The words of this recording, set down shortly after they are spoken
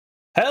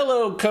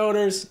Hello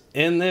coders!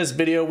 In this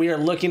video we are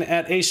looking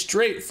at a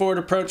straightforward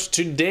approach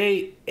to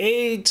day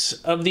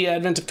 8 of the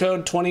Advent of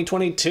Code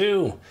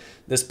 2022.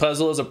 This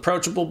puzzle is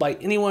approachable by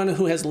anyone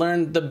who has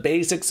learned the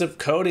basics of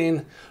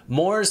coding.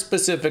 More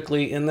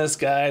specifically, in this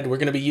guide we're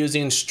going to be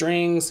using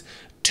strings,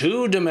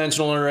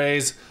 two-dimensional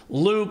arrays,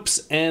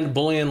 loops, and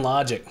Boolean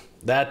logic.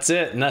 That's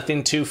it,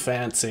 nothing too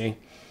fancy.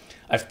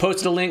 I've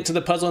posted a link to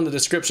the puzzle in the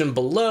description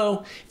below.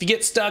 If you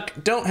get stuck,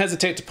 don't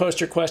hesitate to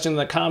post your question in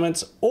the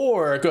comments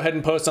or go ahead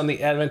and post on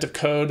the Advent of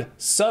Code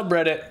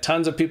subreddit.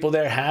 Tons of people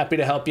there happy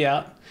to help you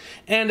out.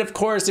 And of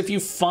course, if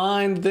you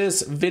find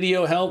this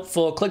video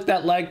helpful, click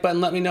that like button,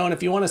 let me know. And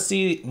if you want to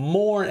see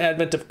more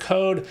Advent of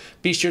Code,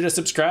 be sure to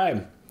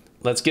subscribe.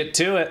 Let's get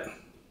to it.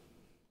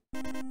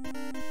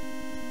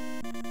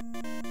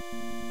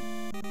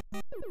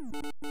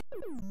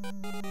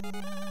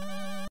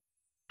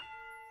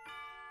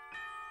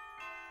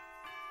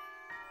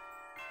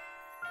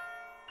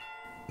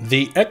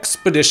 The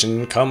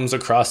expedition comes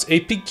across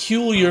a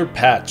peculiar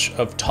patch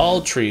of tall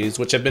trees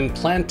which have been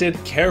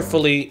planted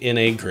carefully in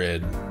a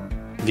grid.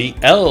 The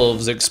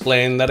elves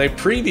explain that a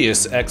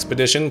previous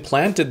expedition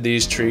planted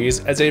these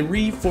trees as a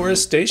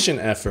reforestation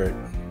effort.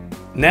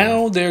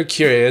 Now they're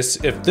curious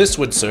if this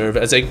would serve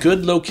as a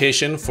good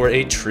location for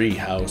a tree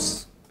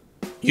house.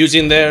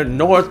 Using their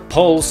North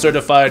Pole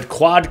certified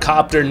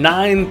quadcopter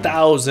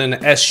 9000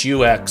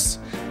 SUX,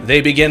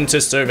 they begin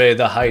to survey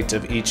the height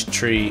of each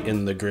tree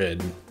in the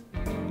grid.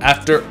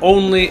 After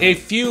only a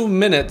few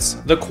minutes,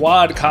 the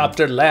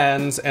quadcopter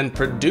lands and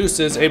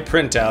produces a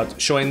printout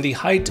showing the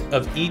height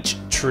of each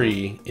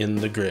tree in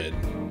the grid.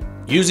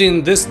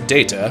 Using this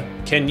data,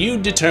 can you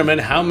determine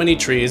how many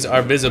trees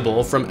are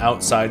visible from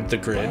outside the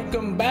grid?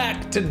 Welcome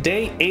back to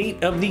day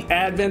 8 of the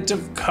Advent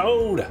of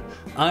Code.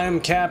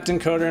 I'm Captain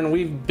Coder and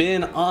we've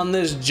been on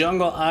this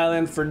jungle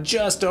island for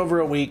just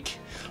over a week.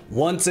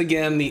 Once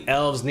again, the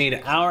elves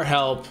need our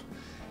help.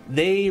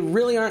 They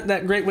really aren't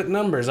that great with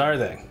numbers, are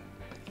they?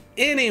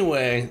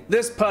 Anyway,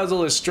 this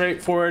puzzle is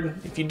straightforward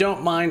if you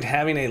don't mind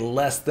having a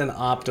less than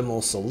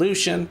optimal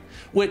solution,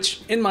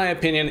 which in my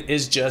opinion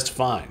is just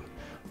fine.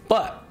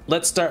 But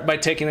let's start by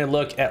taking a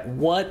look at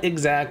what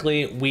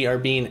exactly we are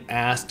being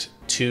asked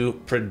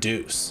to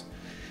produce.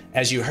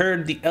 As you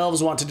heard, the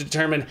elves want to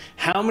determine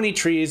how many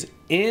trees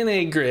in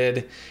a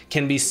grid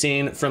can be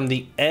seen from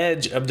the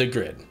edge of the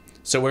grid.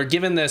 So we're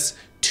given this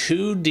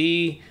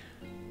 2D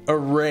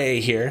array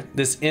here,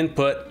 this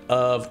input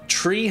of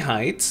tree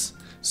heights.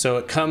 So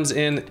it comes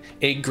in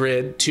a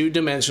grid,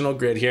 two-dimensional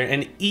grid here,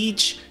 and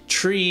each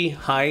tree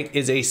height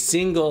is a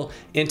single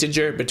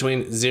integer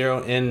between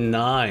 0 and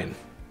 9.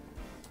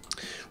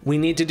 We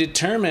need to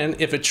determine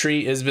if a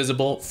tree is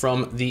visible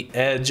from the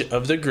edge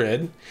of the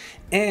grid,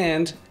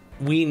 and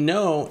we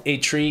know a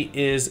tree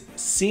is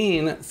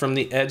seen from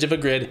the edge of a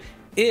grid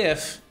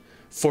if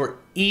for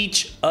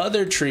each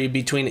other tree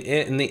between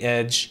it and the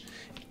edge,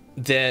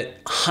 the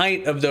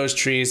height of those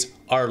trees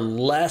are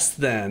less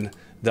than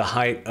the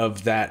height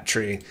of that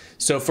tree.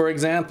 So for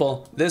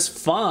example, this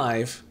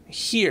 5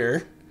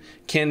 here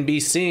can be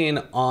seen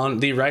on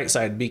the right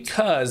side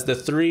because the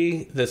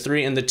 3,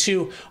 and the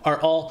 2 are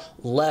all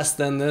less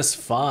than this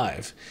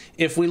 5.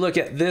 If we look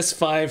at this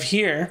 5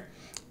 here,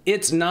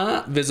 it's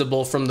not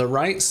visible from the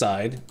right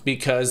side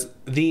because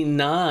the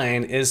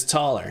 9 is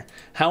taller.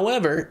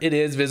 However, it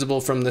is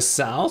visible from the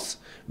south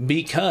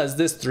because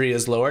this 3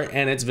 is lower,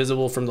 and it's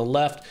visible from the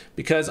left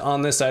because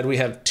on this side we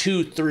have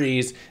 2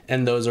 3s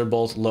and those are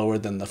both lower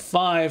than the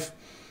 5.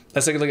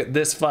 Let's take a look at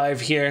this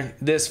 5 here.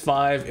 This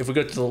 5, if we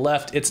go to the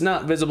left, it's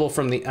not visible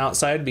from the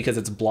outside because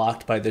it's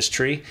blocked by this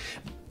tree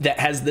that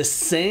has the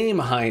same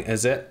height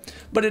as it,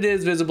 but it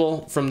is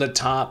visible from the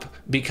top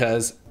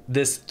because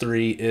this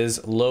 3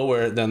 is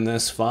lower than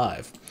this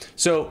 5.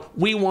 So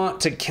we want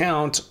to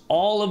count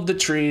all of the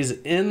trees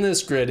in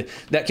this grid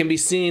that can be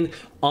seen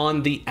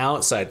on the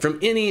outside from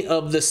any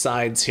of the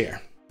sides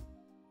here.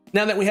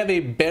 Now that we have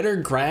a better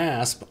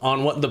grasp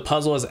on what the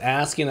puzzle is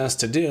asking us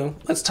to do,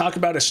 let's talk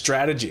about a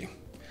strategy.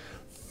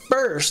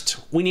 First,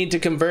 we need to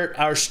convert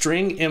our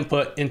string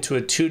input into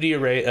a 2D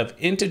array of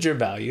integer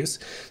values.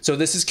 So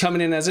this is coming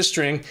in as a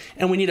string,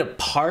 and we need to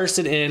parse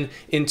it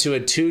into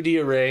a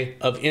 2D array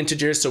of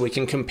integers so we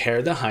can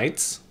compare the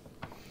heights.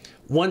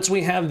 Once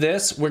we have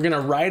this, we're going to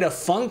write a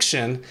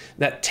function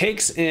that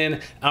takes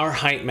in our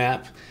height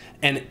map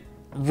and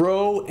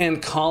row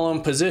and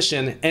column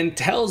position and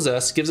tells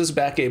us, gives us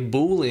back a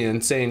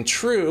Boolean saying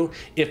true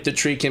if the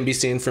tree can be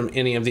seen from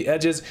any of the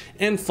edges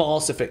and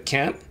false if it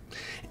can't.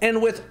 And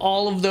with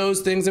all of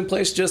those things in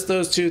place, just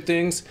those two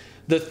things,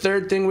 the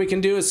third thing we can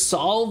do is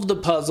solve the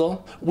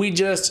puzzle. We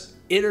just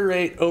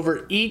iterate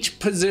over each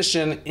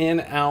position in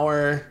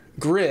our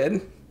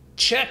grid,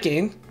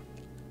 checking,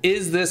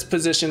 is this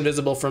position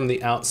visible from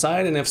the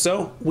outside? And if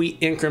so, we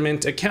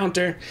increment a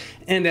counter,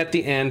 and at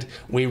the end,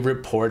 we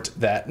report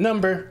that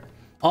number.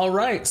 All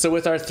right, so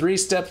with our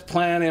 3-step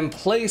plan in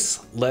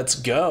place, let's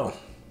go.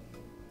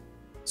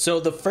 So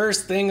the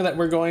first thing that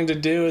we're going to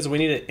do is we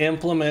need to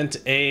implement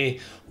a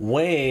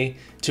way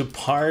to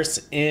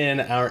parse in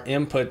our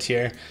input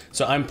here.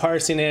 So I'm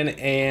parsing in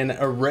an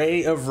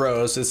array of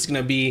rows. This is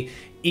going to be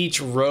each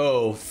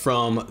row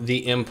from the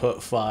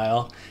input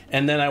file.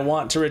 And then I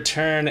want to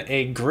return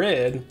a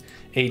grid,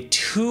 a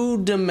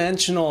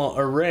two-dimensional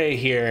array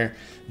here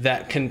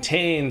that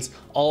contains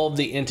all of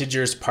the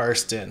integers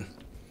parsed in.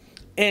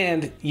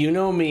 And you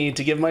know me,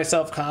 to give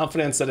myself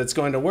confidence that it's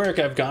going to work,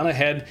 I've gone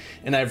ahead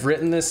and I've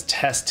written this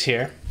test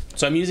here.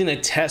 So I'm using a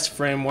test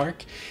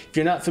framework. If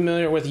you're not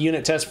familiar with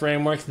unit test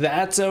framework,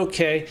 that's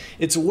okay.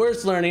 It's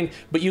worth learning,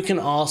 but you can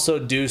also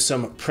do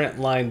some print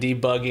line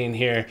debugging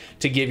here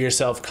to give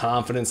yourself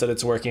confidence that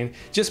it's working.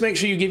 Just make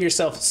sure you give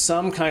yourself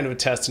some kind of a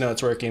test to know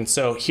it's working.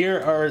 So here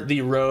are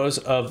the rows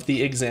of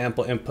the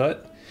example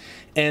input,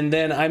 and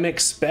then I'm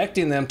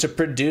expecting them to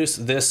produce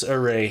this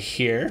array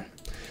here.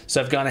 So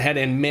I've gone ahead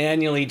and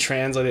manually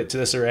translated it to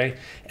this array.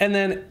 And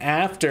then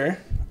after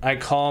I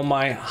call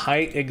my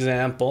height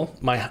example,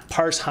 my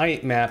parse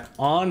height map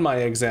on my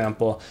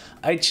example,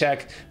 I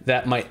check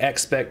that my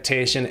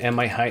expectation and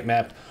my height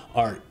map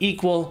are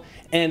equal.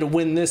 And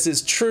when this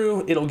is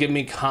true, it'll give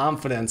me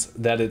confidence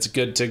that it's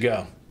good to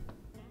go.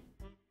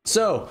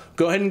 So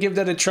go ahead and give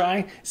that a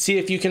try. See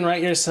if you can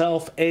write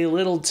yourself a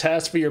little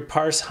test for your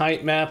parse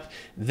height map,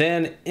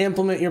 then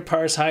implement your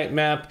parse height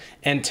map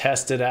and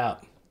test it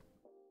out.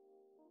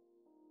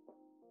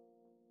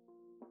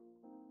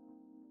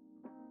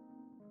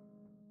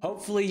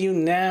 Hopefully you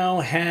now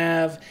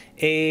have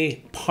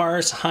a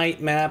parse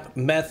height map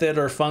method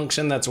or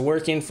function that's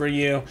working for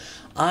you.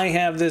 I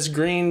have this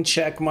green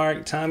check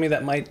mark telling me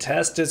that my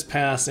test is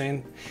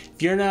passing.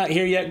 If you're not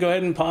here yet, go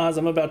ahead and pause.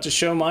 I'm about to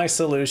show my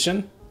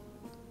solution.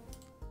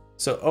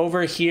 So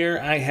over here,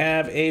 I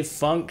have a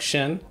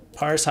function,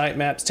 parse height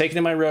maps, taken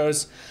in my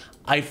rows.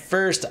 I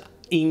first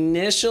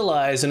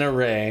initialize an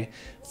array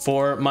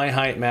for my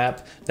height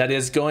map that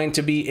is going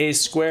to be a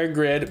square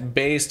grid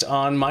based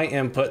on my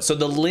input. So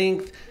the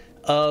length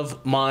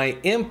of my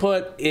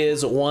input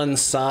is one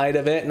side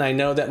of it, and I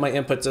know that my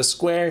input's a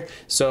square,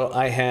 so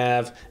I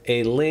have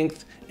a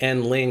length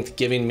and length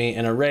giving me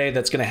an array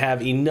that's going to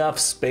have enough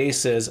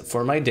spaces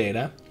for my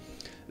data.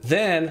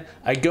 Then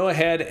I go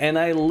ahead and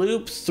I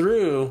loop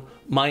through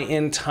my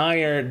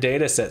entire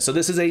data set. So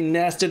this is a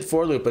nested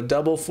for loop, a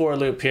double for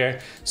loop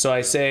here. So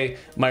I say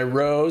my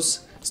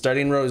rows,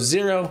 starting row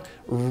 0,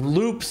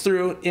 loop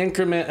through,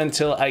 increment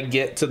until I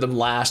get to the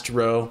last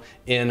row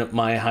in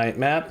my height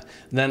map.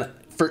 Then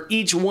for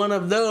each one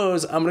of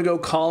those, I'm gonna go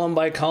column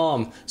by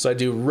column. So I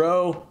do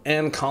row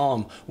and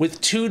column.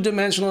 With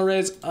two-dimensional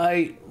arrays,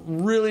 I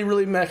really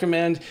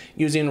recommend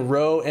using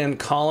row and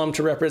column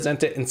to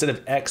represent it instead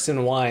of X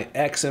and Y.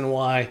 X and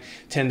Y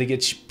tend to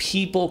get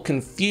people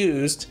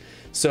confused.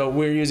 So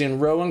we're using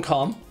row and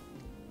column.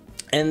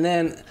 And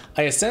then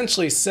I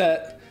essentially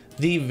set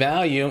the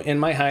value in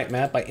my height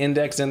map. I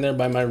index in there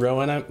by my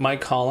row and my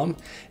column,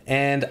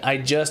 and I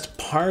just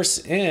parse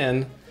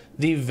in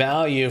the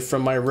value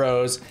from my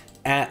rows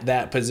at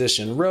that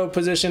position, row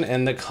position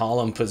and the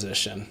column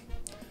position.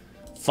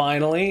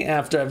 Finally,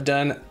 after I've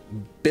done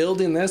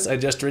building this, I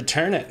just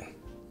return it.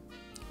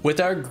 With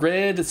our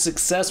grid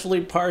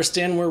successfully parsed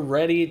in, we're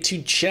ready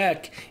to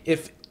check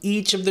if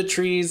each of the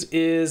trees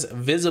is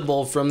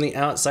visible from the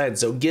outside.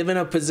 So given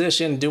a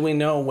position, do we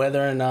know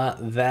whether or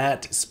not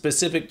that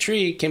specific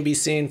tree can be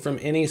seen from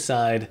any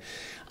side?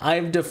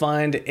 I've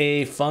defined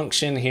a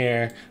function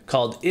here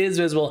called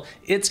IsVisible.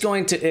 It's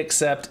going to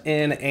accept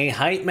in a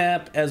height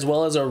map as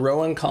well as a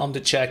row and column to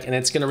check, and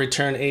it's going to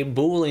return a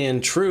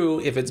Boolean true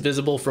if it's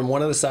visible from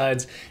one of the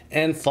sides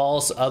and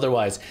false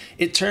otherwise.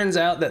 It turns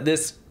out that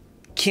this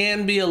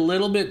can be a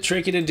little bit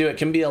tricky to do. It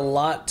can be a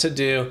lot to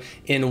do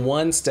in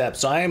one step.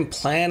 So I am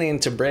planning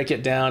to break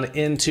it down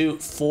into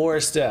 4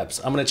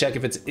 steps. I'm going to check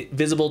if it's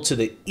visible to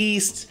the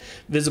east,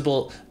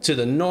 visible to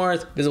the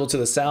north, visible to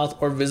the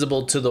south, or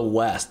visible to the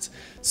west.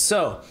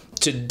 So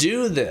to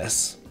do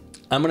this,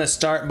 I'm going to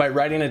start by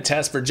writing a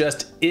test for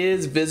just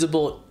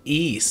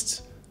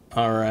IsVisibleEast.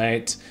 All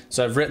right.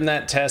 So I've written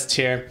that test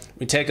here.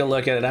 We take a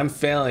look at it. I'm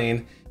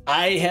failing.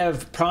 I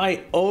have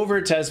probably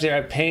over-tested here.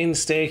 I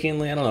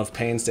painstakingly, I don't know if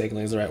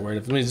painstakingly is the right word.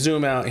 Let me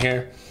zoom out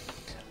here.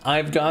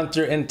 I've gone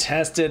through and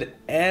tested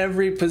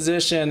every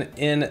position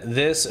in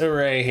this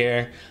array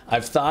here.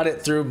 I've thought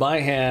it through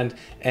by hand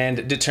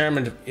and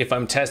determined if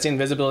I'm testing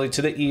visibility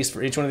to the east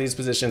for each one of these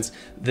positions,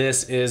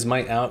 this is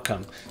my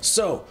outcome.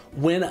 So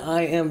when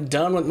I am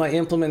done with my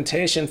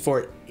implementation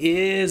for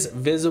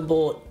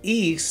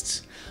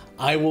IsVisibleEast,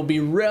 I will be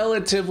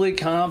relatively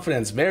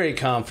confident, very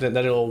confident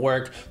that it will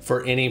work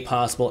for any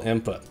possible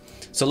input.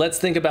 So let's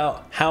think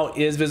about how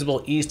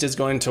IsVisibleEast is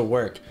going to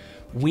work.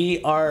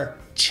 We are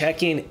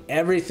checking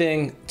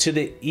everything to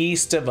the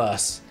east of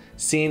us,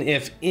 seeing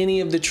if any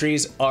of the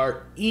trees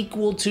are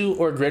equal to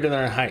or greater than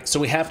our height.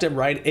 So we have to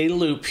write a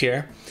loop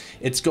here.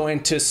 It's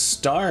going to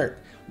start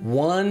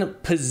one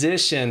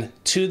position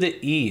to the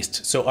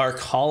east. So our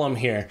column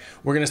here,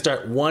 we're going to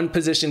start one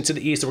position to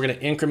the east. So we're going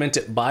to increment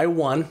it by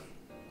 1.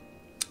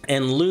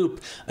 and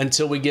loop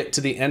until we get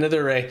to the end of the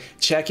array,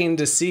 checking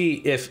to see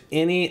if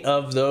any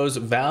of those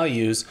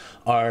values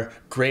are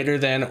greater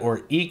than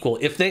or equal.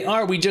 If they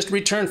are, we just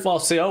return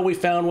false. Say, oh, we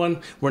found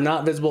one, we're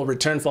not visible,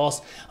 return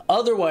false.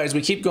 Otherwise,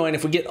 we keep going.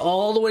 If we get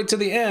all the way to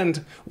the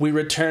end, we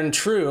return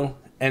true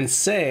and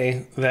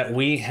say that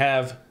we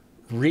have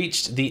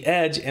reached the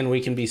edge and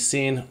we can be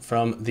seen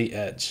from the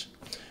edge.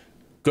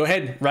 Go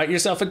ahead, write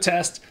yourself a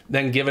test,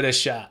 then give it a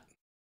shot.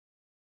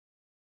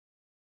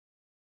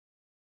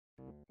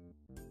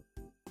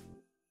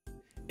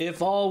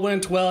 If all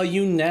went well,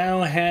 you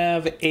now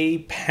have a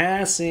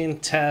passing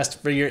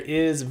test for your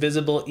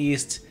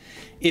IsVisibleEast.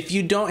 If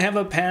you don't have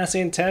a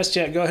passing test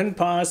yet, go ahead and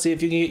pause, see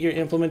if you can get your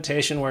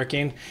implementation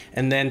working,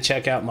 and then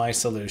check out my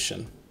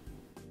solution.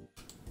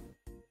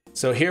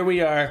 So here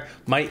we are.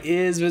 My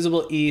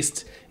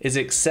IsVisibleEast is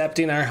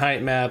accepting our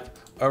height map,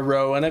 a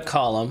row and a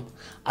column.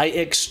 I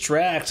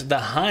extract the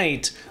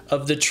height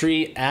of the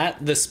tree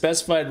at the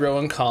specified row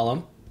and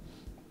column.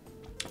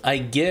 I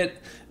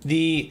get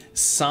the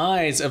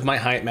size of my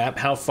height map,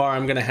 how far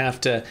I'm going to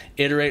have to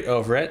iterate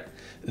over it.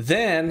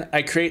 Then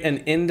I create an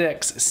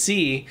index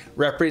C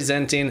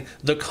representing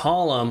the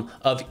column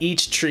of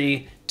each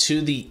tree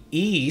to the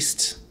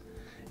east,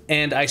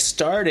 and I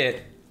start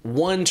it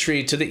one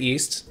tree to the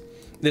east.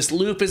 This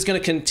loop is going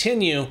to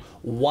continue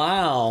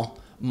while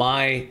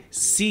my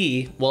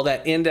C, well,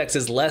 that index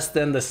is less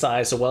than the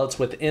size, so while it's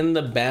within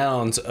the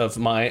bounds of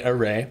my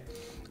array,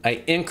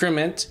 I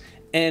increment.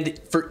 And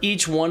for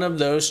each one of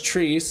those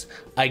trees,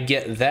 I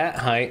get that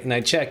height and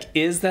I check,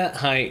 is that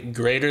height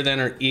greater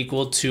than or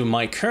equal to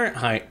my current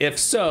height? If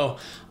so,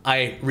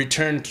 I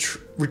return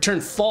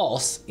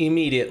false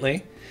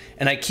immediately,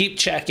 and I keep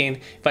checking.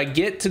 If I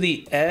get to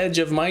the edge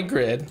of my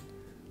grid,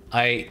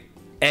 I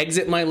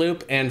exit my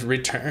loop and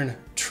return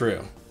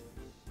true.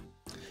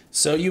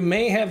 So you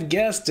may have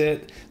guessed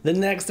it, the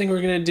next thing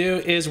we're going to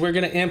do is we're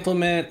going to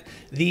implement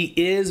the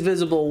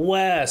IsVisible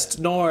West,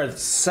 North,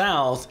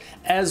 South,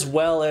 as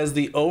well as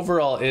the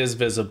overall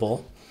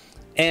IsVisible.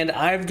 And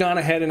I've gone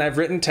ahead and I've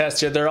written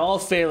tests here. They're all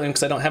failing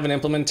because I don't have an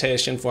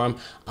implementation for them.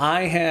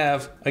 I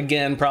have,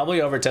 again,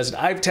 probably over-tested.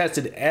 I've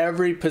tested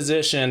every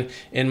position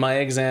in my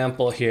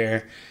example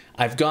here.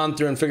 I've gone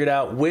through and figured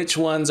out which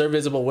ones are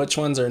visible, which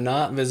ones are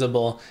not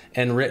visible,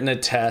 and written a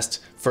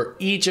test for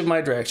each of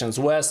my directions,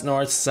 west,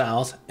 north,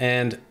 south,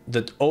 and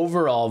the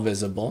overall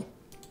visible,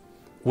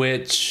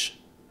 which,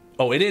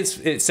 oh,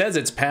 it says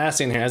it's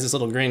passing here, it has this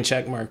little green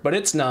check mark, but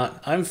it's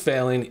not, I'm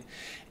failing.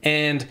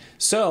 And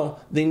so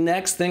the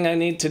next thing I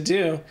need to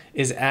do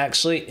is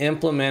actually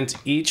implement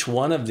each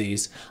one of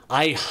these.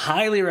 I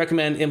highly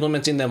recommend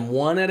implementing them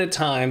one at a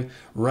time,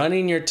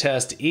 running your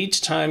test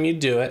each time you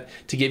do it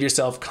to give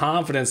yourself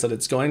confidence that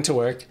it's going to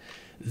work.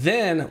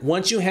 Then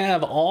once you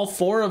have all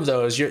four of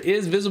those, your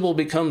IsVisible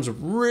becomes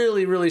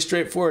really, really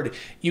straightforward.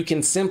 You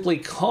can simply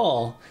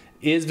call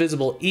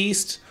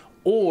IsVisibleEast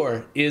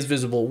or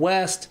IsVisible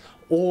West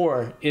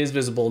or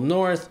IsVisible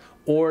North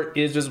or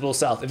IsVisible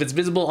South. If it's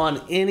visible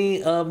on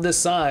any of the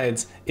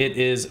sides, it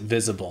is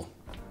visible.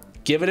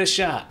 Give it a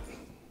shot.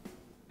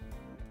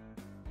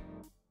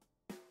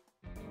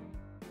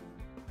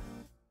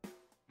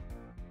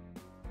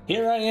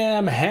 Here I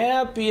am,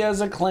 happy as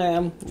a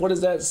clam. What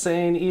does that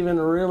saying even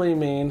really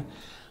mean?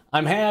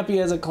 I'm happy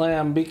as a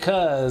clam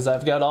because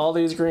I've got all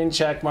these green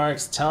check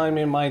marks telling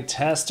me my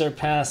tests are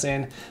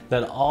passing,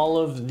 that all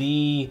of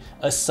the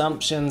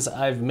assumptions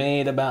I've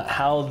made about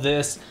how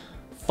this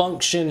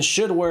function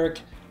should work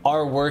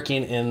are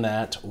working in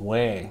that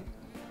way.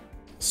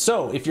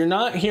 So if you're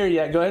not here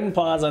yet, go ahead and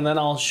pause and then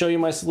I'll show you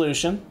my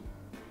solution.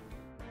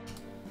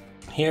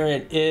 Here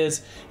it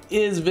is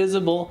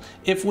visible.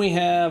 If we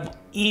have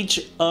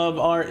each of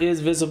our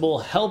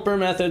IsVisible helper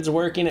methods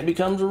working, it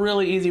becomes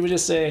really easy. We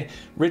just say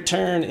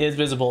return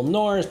IsVisible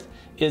North,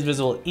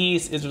 IsVisible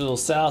East, IsVisible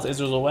South,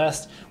 IsVisible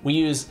West. We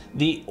use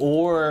the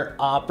OR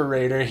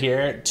operator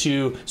here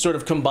to sort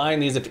of combine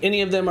these. If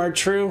any of them are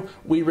true,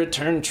 we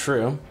return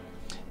true.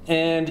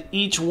 And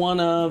each one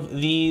of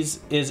these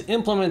is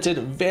implemented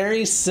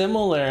very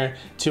similar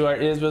to our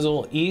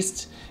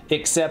IsVisibleEast,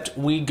 except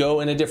we go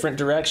in a different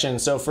direction.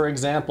 So for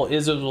example,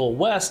 IsVisible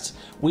West,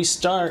 we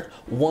start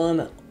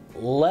one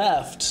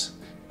left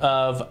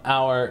of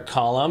our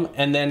column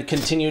and then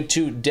continue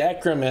to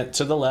decrement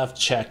to the left,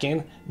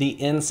 checking.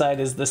 The inside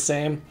is the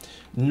same.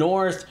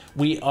 North,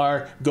 we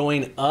are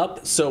going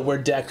up, so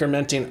we're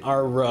decrementing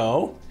our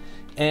row.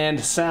 And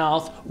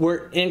south,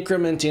 we're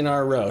incrementing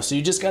our row. So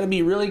you just got to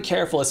be really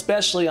careful,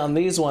 especially on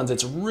these ones.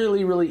 It's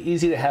really, really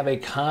easy to have a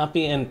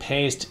copy and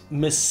paste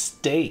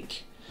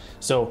mistake.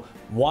 So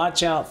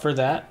watch out for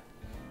that.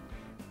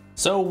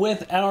 So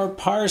with our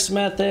parse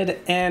method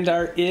and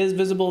our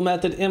IsVisible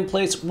method in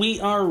place, we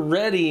are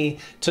ready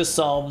to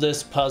solve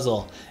this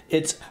puzzle.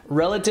 It's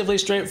relatively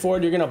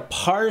straightforward. You're going to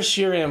parse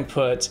your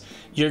input.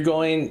 You're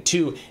going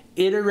to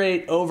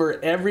iterate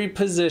over every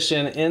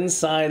position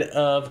inside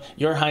of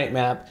your height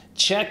map,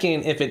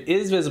 checking if it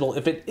is visible.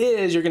 If it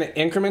is, you're going to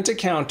increment a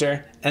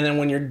counter, and then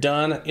when you're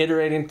done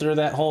iterating through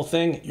that whole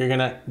thing, you're going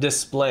to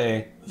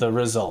display the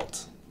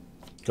result.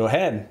 Go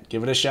ahead,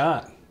 give it a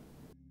shot.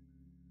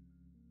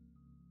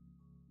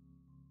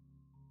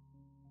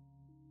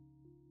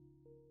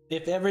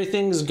 If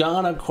everything's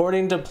gone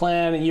according to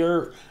plan,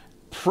 your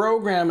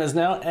program is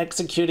now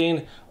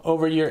executing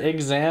over your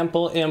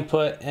example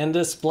input and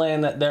displaying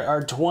that there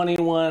are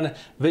 21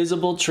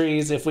 visible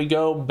trees. If we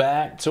go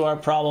back to our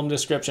problem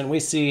description,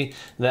 we see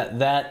that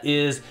that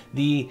is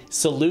the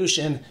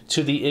solution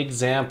to the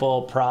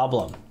example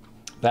problem.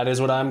 That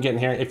is what I'm getting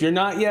here. If you're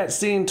not yet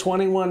seeing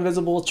 21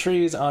 visible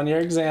trees on your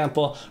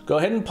example, go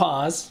ahead and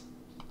pause.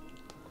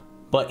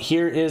 But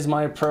here is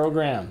my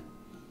program.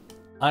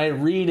 I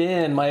read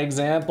in my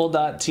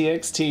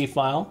example.txt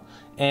file,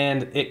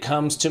 and it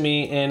comes to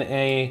me in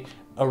an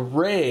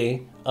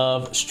array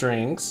of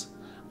strings.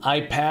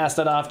 I pass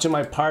that off to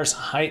my parse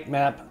height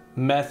map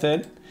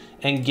method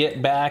and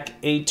get back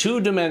a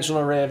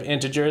two-dimensional array of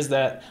integers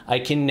that I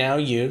can now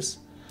use.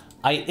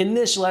 I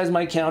initialize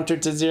my counter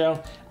to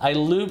 0. I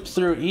loop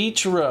through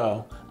each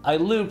row. I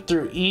loop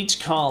through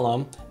each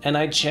column, and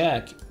I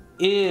check,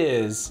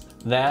 is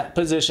that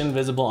position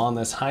visible on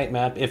this height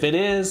map? If it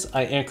is,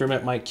 I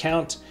increment my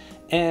count.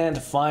 And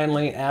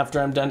finally, after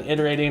I'm done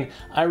iterating,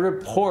 I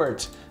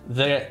report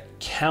the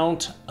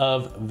count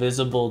of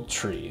visible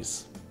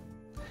trees.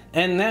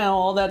 And now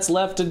all that's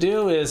left to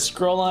do is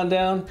scroll on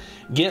down,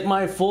 get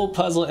my full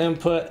puzzle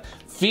input,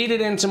 feed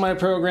it into my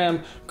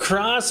program,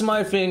 cross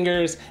my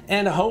fingers,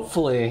 and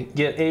hopefully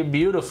get a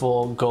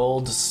beautiful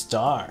gold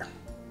star.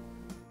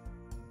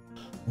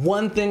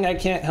 One thing I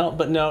can't help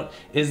but note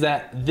is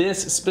that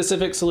this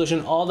specific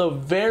solution, although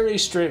very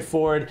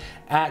straightforward,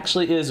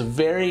 actually is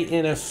very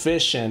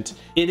inefficient.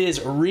 It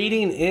is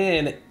reading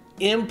in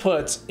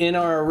inputs in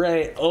our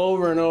array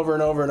over and over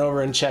and over and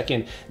over and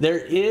checking. There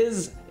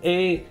is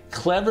a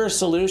clever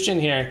solution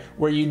here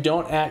where you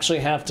don't actually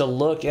have to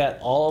look at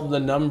all of the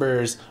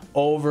numbers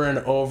over and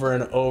over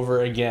and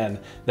over again.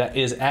 That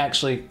is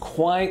actually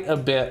quite a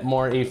bit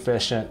more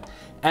efficient.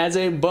 As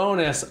a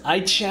bonus, I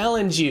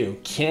challenge you,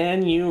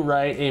 can you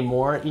write a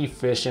more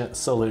efficient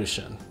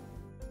solution?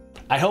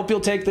 I hope you'll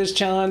take this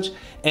challenge,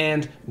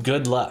 and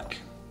good luck.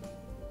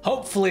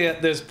 Hopefully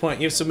at this point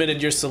you've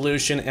submitted your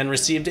solution and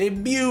received a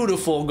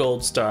beautiful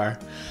gold star.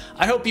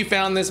 I hope you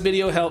found this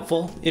video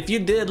helpful. If you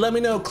did, let me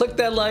know. Click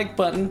that like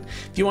button.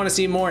 If you want to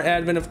see more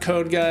Advent of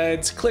Code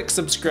guides, click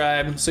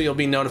subscribe so you'll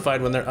be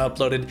notified when they're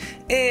uploaded.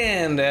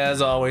 And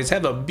as always,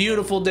 have a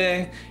beautiful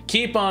day.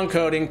 Keep on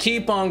coding,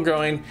 keep on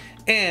growing,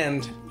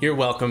 and you're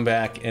welcome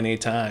back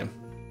anytime.